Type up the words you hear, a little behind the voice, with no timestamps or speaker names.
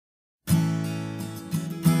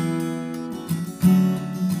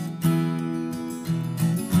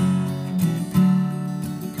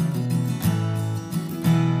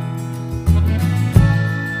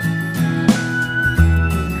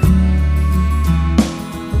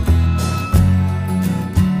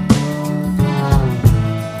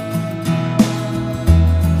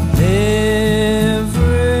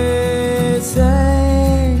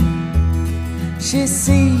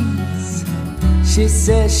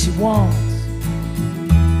she wants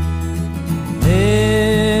everything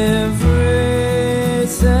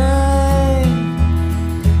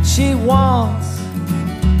she wants.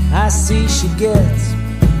 I see she gets.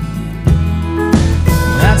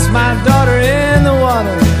 That's my daughter in the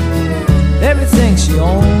water. Everything she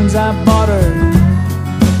owns, I bought her.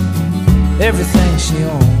 Everything she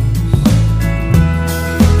owns.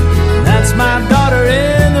 That's my daughter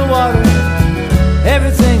in the water.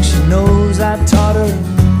 Everything she knows, I taught her.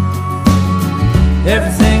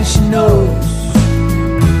 Everything she knows.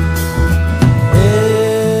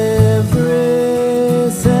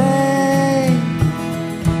 Everything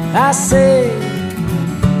I say,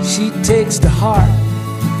 she takes to heart.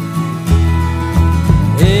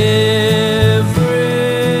 Everything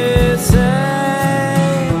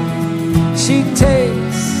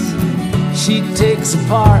she takes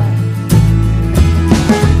apart.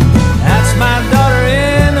 That's my daughter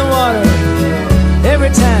in the water. Every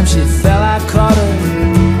time she fell, I caught her.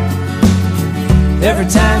 Every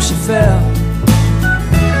time she fell.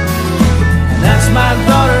 And that's my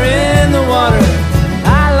daughter in the water.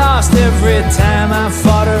 I lost every time I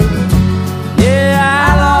fought her. Yeah,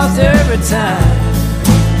 I lost every time.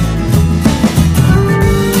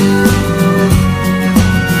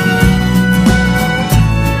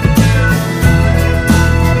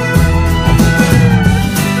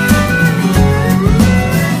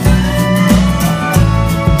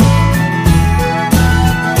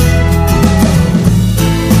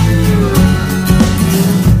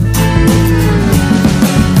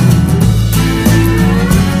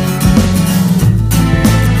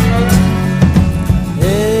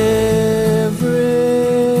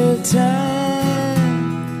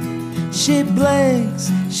 She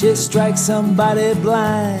blinks, she strikes somebody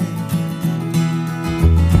blind.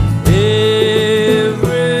 Hey.